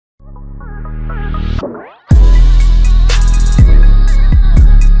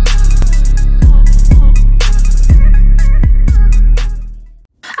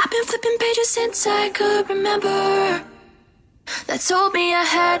Since I could remember, that told me I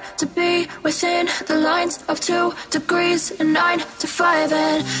had to be within the lines of 2 degrees and 9 to 5.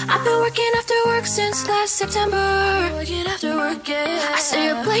 And I've been working after work since last September. Working after work, yeah. I stay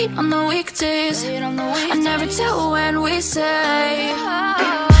up late on the weekdays. I never tell when we say.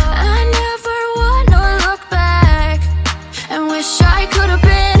 I never wanna look back and wish I could have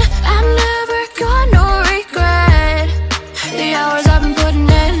been. I'm never gonna regret the hours I've been putting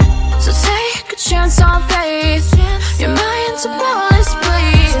in. So take a chance on faith. Your mind's a bonus,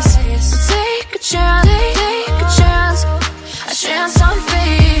 please. So take a chance, take a chance on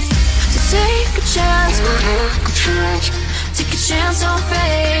faith. So take a chance, take a chance on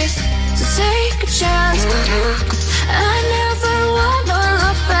faith. So take a chance. I never wanna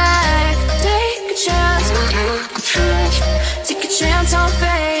look back. Take a chance, take a chance on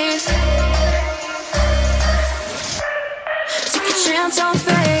faith. Take a chance on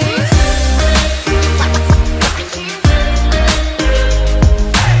faith.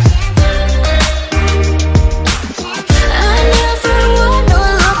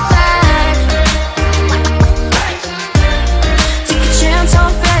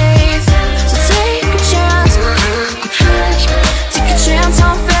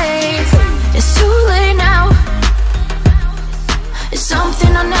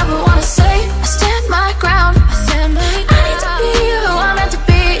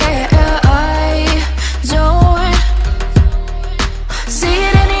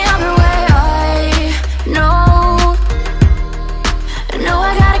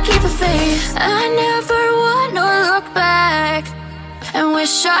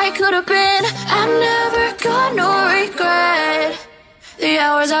 I could have been. I'm never gonna regret the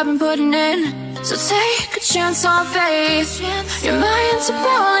hours I've been putting in. So take a chance on faith. Your mind's a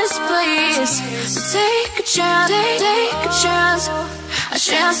bonus, please. So take a chance, take a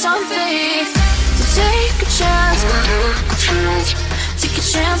chance on faith. So take a chance, take a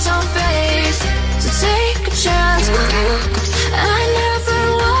chance on faith. So take a chance. I never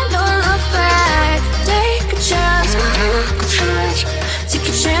wanna look back. Take a chance. Take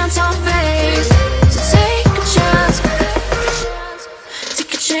a chance on faith. So take a chance.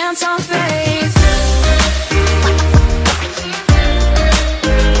 Take a chance on faith.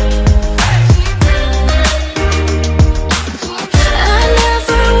 I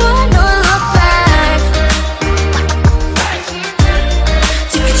never wanna look back.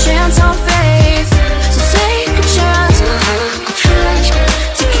 Take a chance on faith. So take a chance.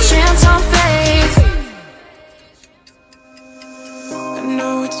 Take a chance on faith. I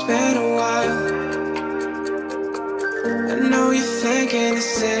know it's been a while. I know you're thinking the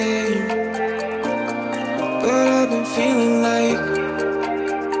same, but I've been feeling like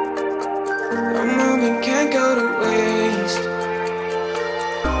our moment can't go to waste.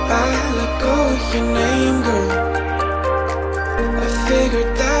 I let go of your name, girl. I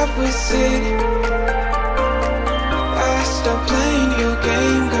figured that was it. I stopped playing your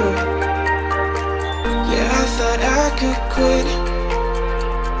game, girl. Yeah, I thought I could quit.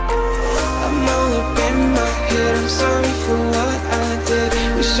 I'm all up in my head, I'm sorry for what I did.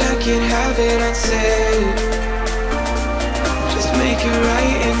 Wish I could have it unsaid. Just make it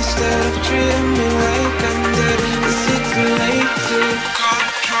right instead of treating me like I'm dead. Is it too late to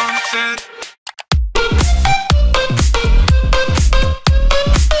confess?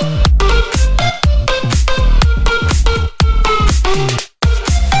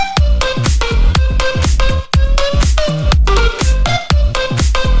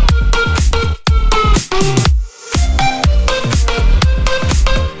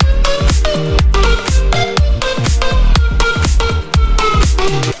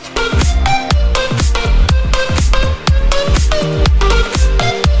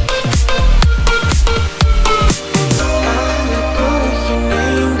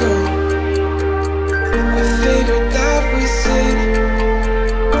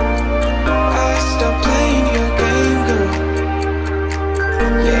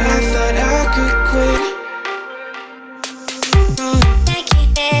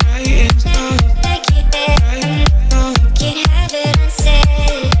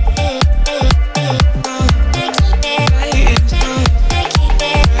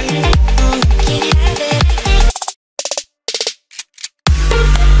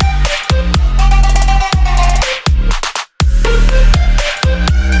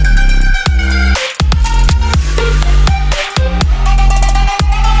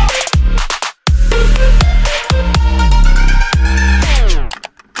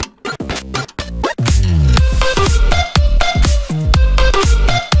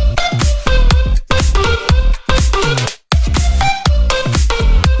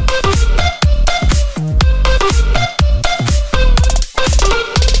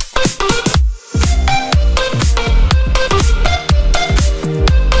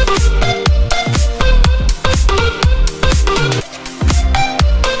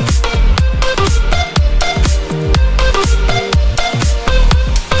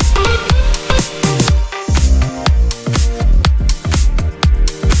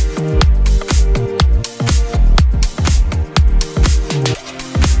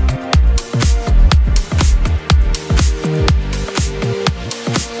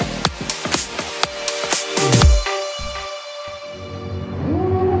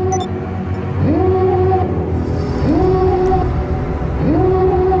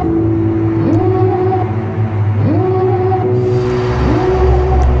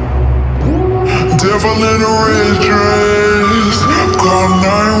 devil in a red dress. Call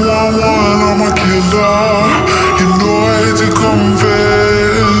 911, I'm a killer. You know I hate to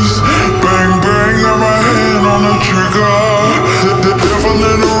confess. Bang, bang, got my hand on the trigger. The devil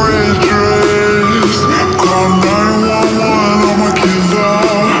in a red dress. Call 911, I'm a killer.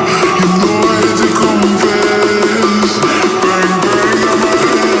 You know I hate to confess. Bang, bang, got my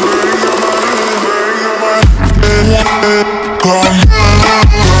hand, bang, got my hand,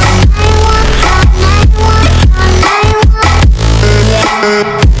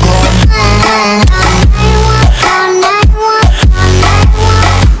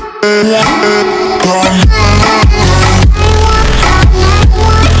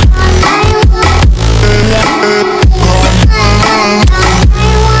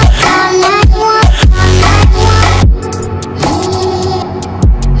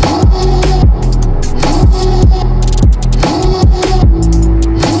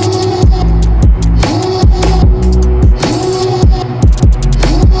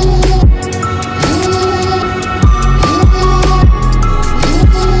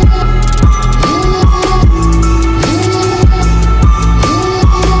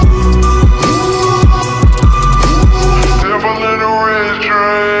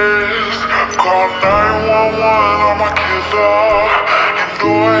 call 911, I'm a killer. You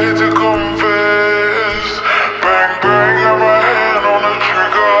know I hate to confess. Bang, bang, got my hand on the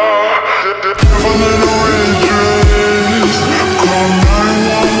trigger. The devil in a red dress. Call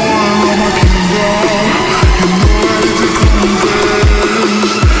 911, I'm a killer. You know I hate to confess.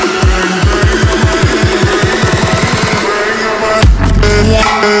 Bang, bang, got my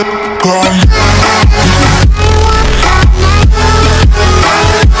hand, call 911.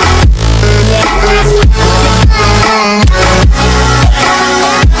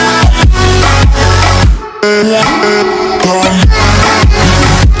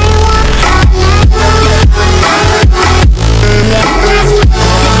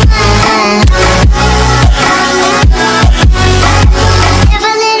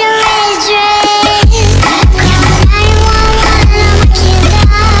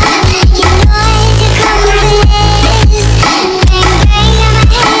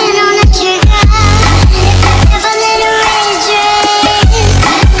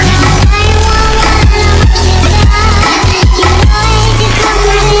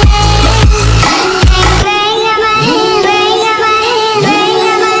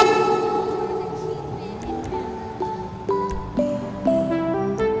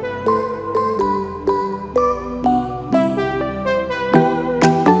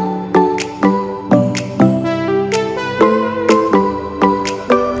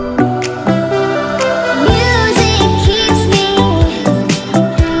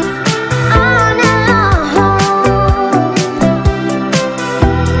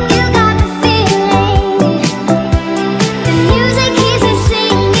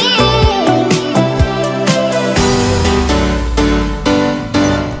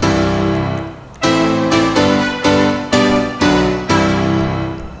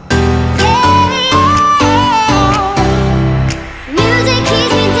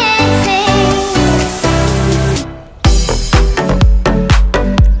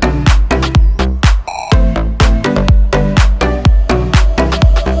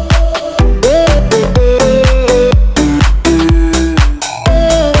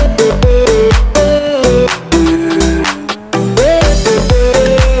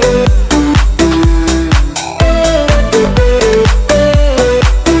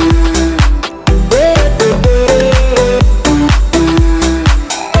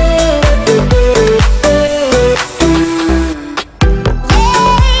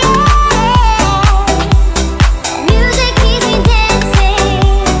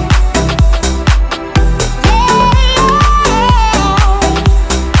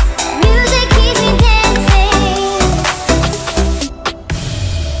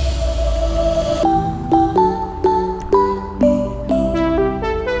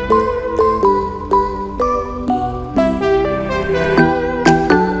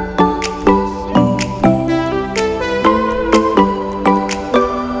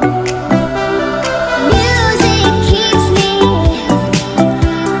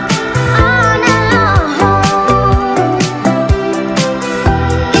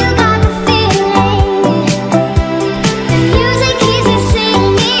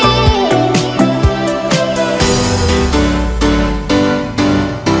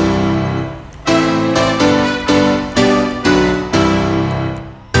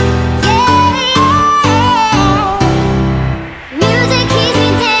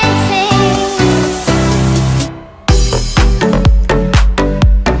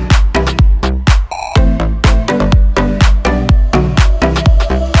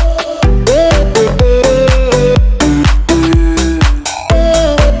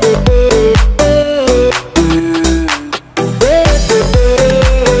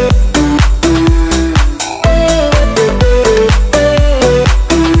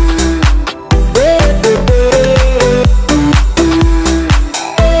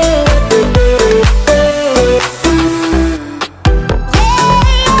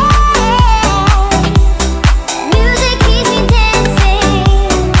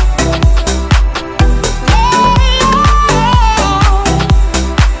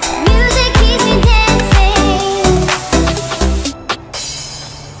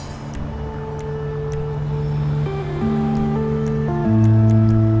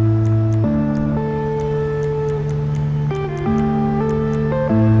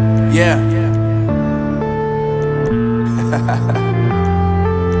 Yeah.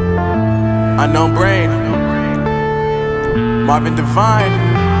 Unknown Brain, Marvin Divine.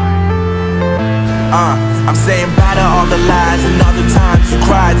 I'm saying bye to all the lies and all the times you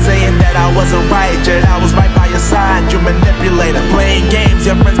cried, saying that I wasn't right, yet I was right by your side. You manipulator, playing games,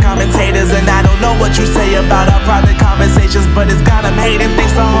 your friends commentators, and I don't know what you say about our private conversations, but it's got them hating.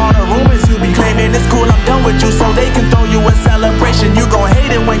 Thanks to all the rumors you be claiming. It's cool, I'm done with you, so they can throw you a celebration. You gon'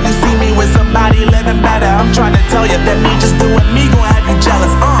 hate it when you see me with somebody living better. I'm trying to tell you that me just doing me gon' have you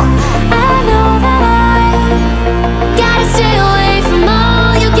jealous. I know that I gotta stay away from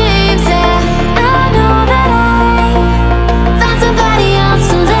all your games, yeah. I know that I found somebody else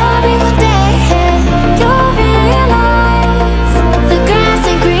to love me one day. You'll realize the grass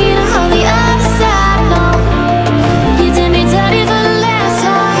ain't greener on the other side, no. You did me dirty for the last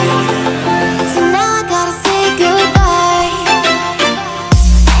time, so now I gotta say goodbye.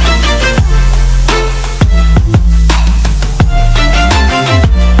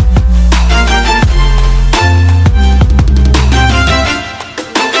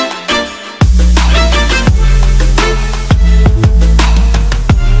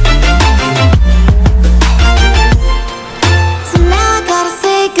 So now I gotta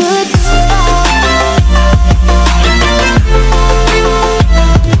say goodbye.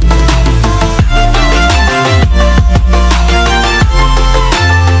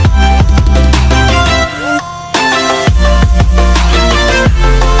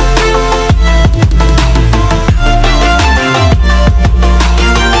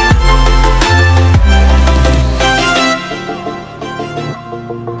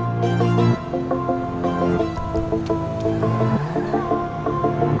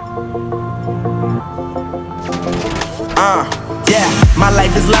 Yeah, my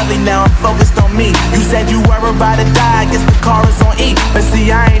life is lovely now, I'm focused on me. You said you were about to die, I guess the car is on E. But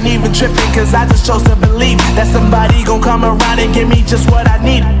see, I ain't even tripping, cause I just chose to believe that somebody gon' come around and give me just what I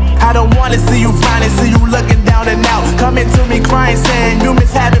need. I don't wanna see you flying, see you looking down and out, coming to me crying, saying you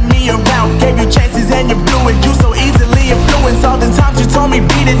miss having me around. Gave you chances and you blew it, you so easily influenced. All the times you told me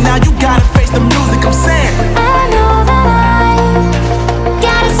beat it, now you gotta face the music. I'm saying I know that I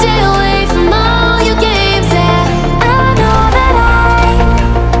gotta stay away from all your games, yeah. I know that I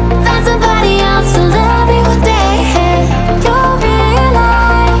found somebody else to love me one day. You'll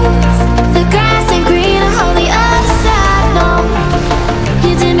realize the grass ain't greener on the other side, no.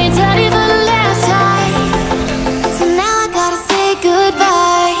 You did me dirty for the last time, so now I gotta say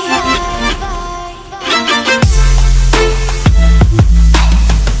goodbye.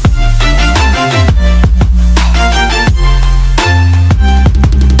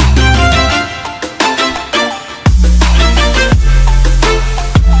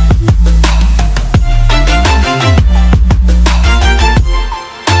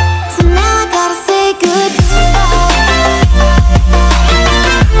 So now I gotta say goodbye.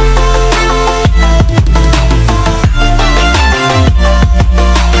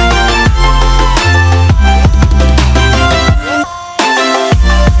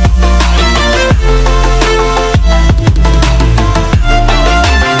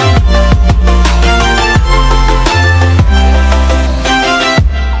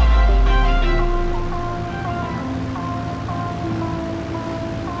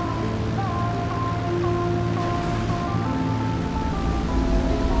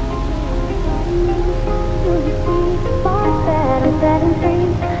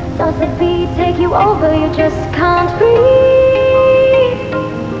 Does the beat take you over? You just can't breathe.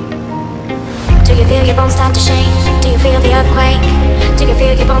 Do you feel your bones start to shake? Do you feel the earthquake? Do you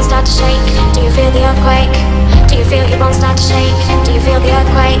feel your bones start to shake? Do you feel the earthquake? Do you feel your bones start to shake? Do you feel the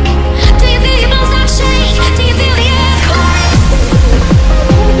earthquake? Do you feel your bones start to shake? Do you feel the earthquake? Do you feel your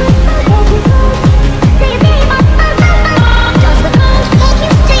bones? Does the bones take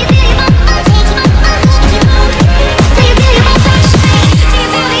you? Do you feel your bones take you? Do you feel your bones start to shake? Do you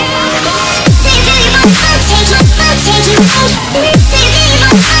feel the earthquake? Do you feel your bones take you? Take you out? Do you feel your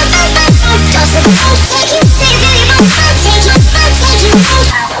bones? Does the bones take you? Do you feel your bones take you? Take you out?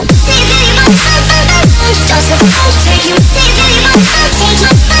 Do you feel your bones? Does the bones take you? Do you feel your bones take you?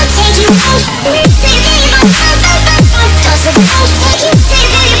 Take you out? Do you feel your bones? Does the bones take you? Do you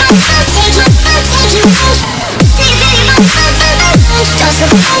feel your bones take you? Take you out? Do you feel your bones? Does the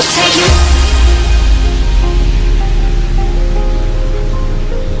bones take you?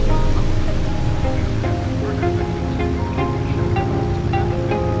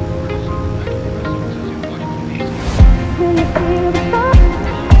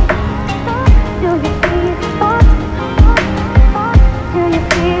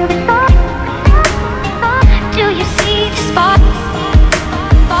 Do you see the spot?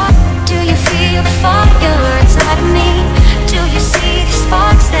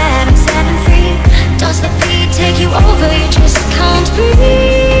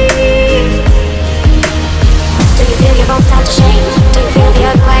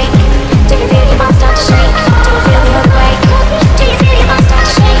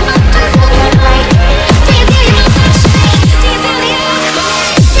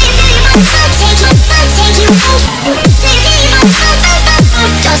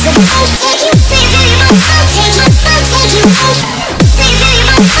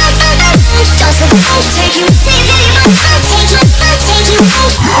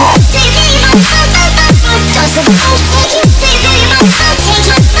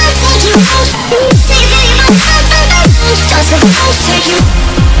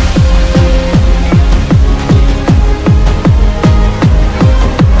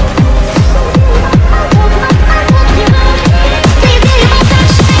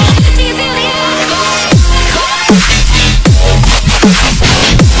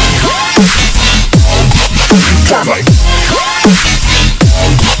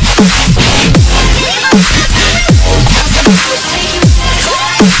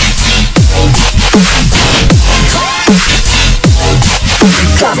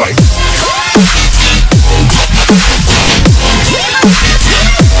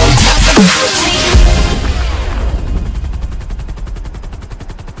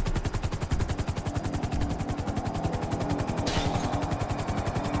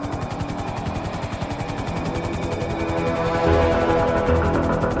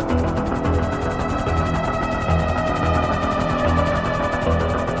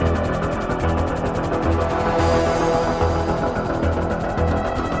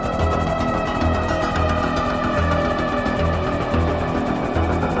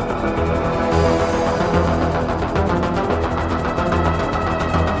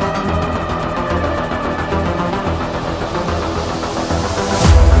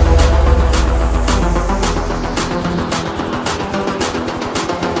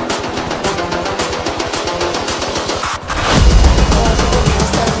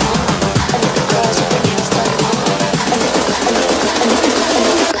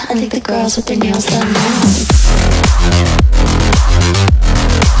 Girls with their nails done now.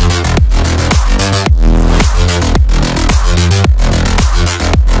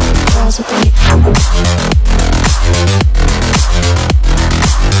 Girls with their nails done.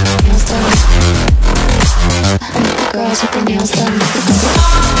 Girls with their nails done.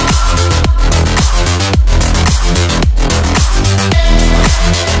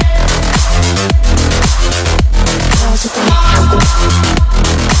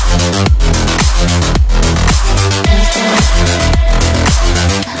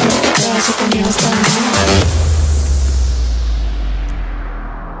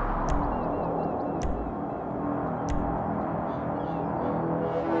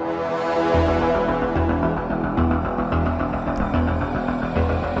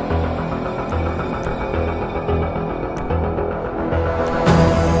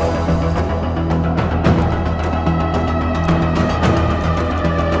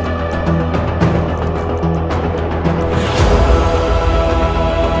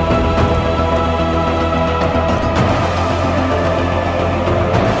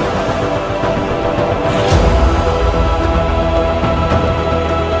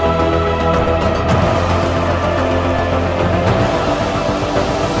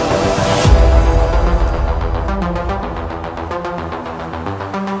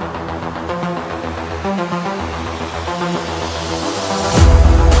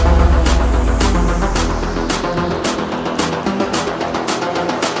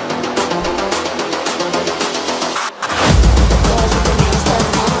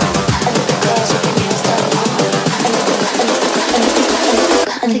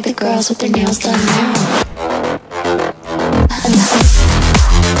 Girls with their nails done now.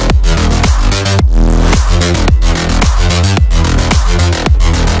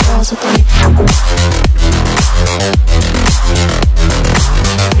 Girls with their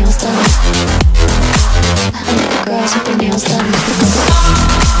nails done. Girls with their nails done.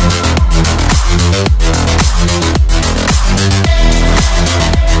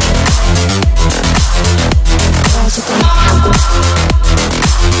 Girls with their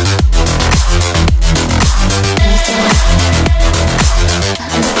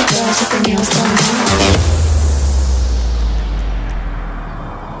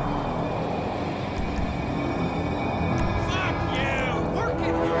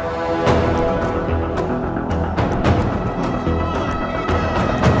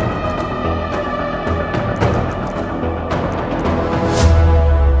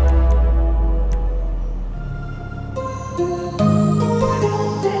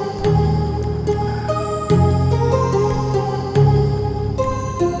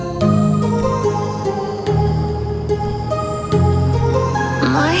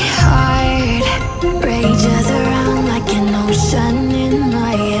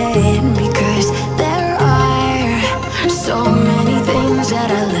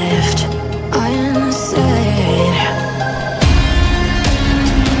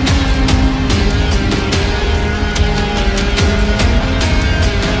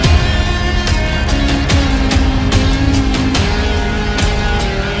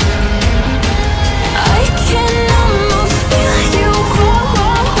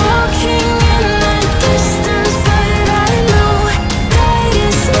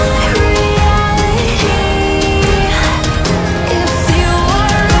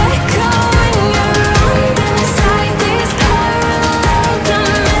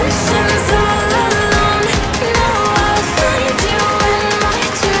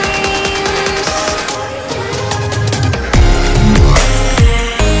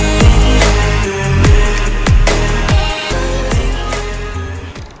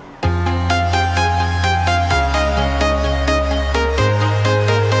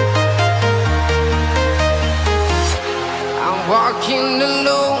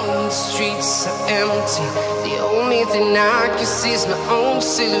sees my own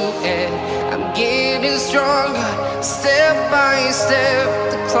silhouette. I'm getting stronger, step by step.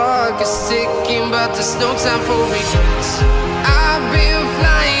 The clock is ticking, but there's no time for regrets. I've been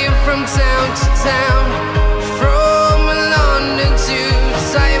flying from town to town, from London to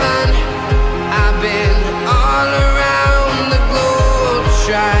Taiwan. I've been all around the globe,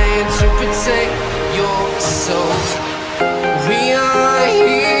 trying to protect your soul. We are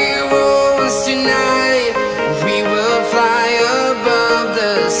heroes tonight. We will fly above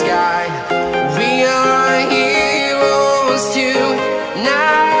the sky. We are heroes tonight.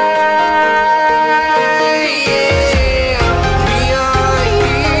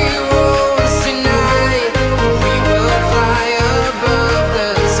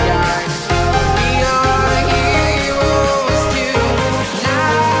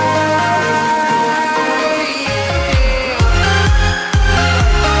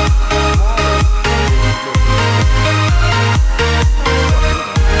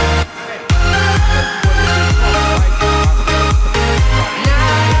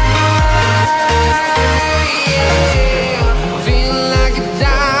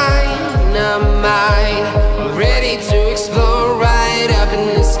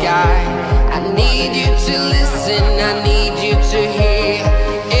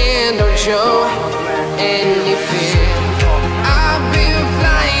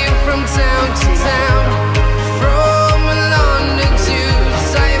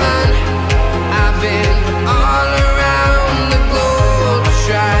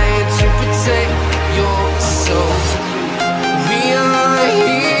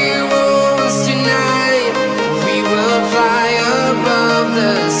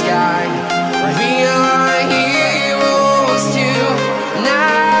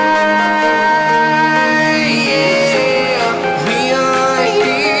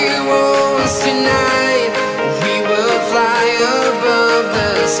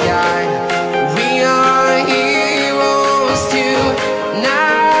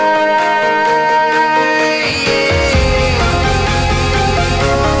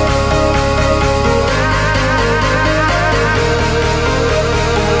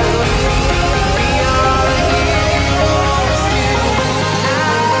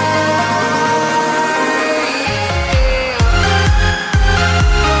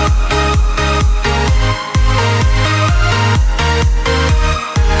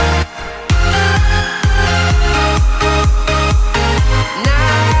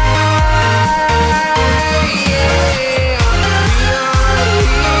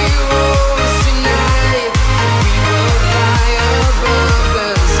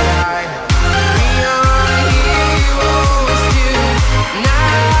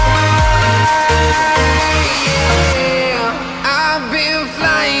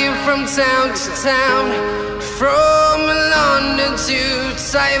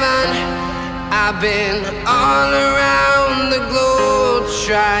 I've been all around the globe,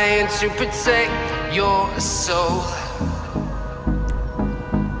 trying to protect your soul.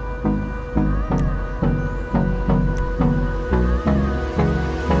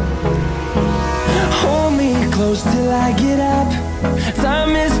 Hold me close till I get up.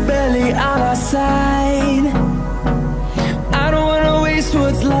 Time is barely on our side. I don't wanna waste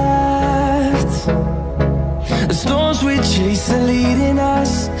what's left. The storms we chase are leading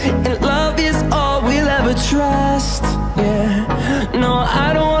us, and love is all we'll ever trust. Yeah, no,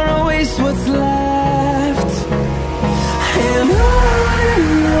 I don't wanna waste what's left. And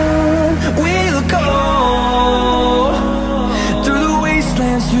on we'll go, through the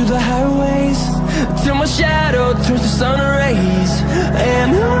wastelands, through the highways, till my shadow turns to sun rays.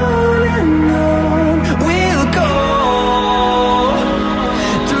 And on we'll go,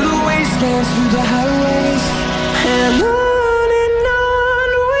 through the wastelands, through the highways, and on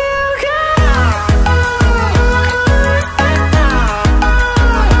we'll go.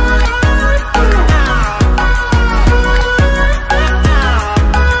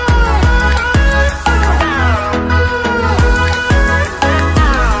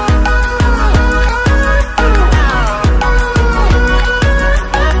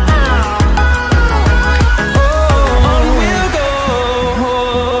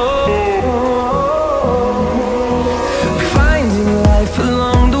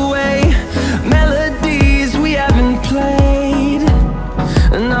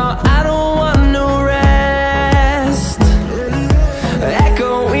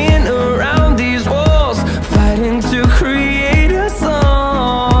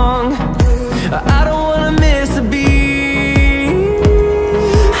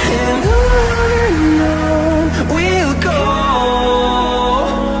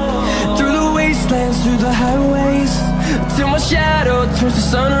 till my shadow turns to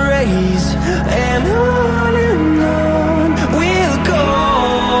sun rays. And on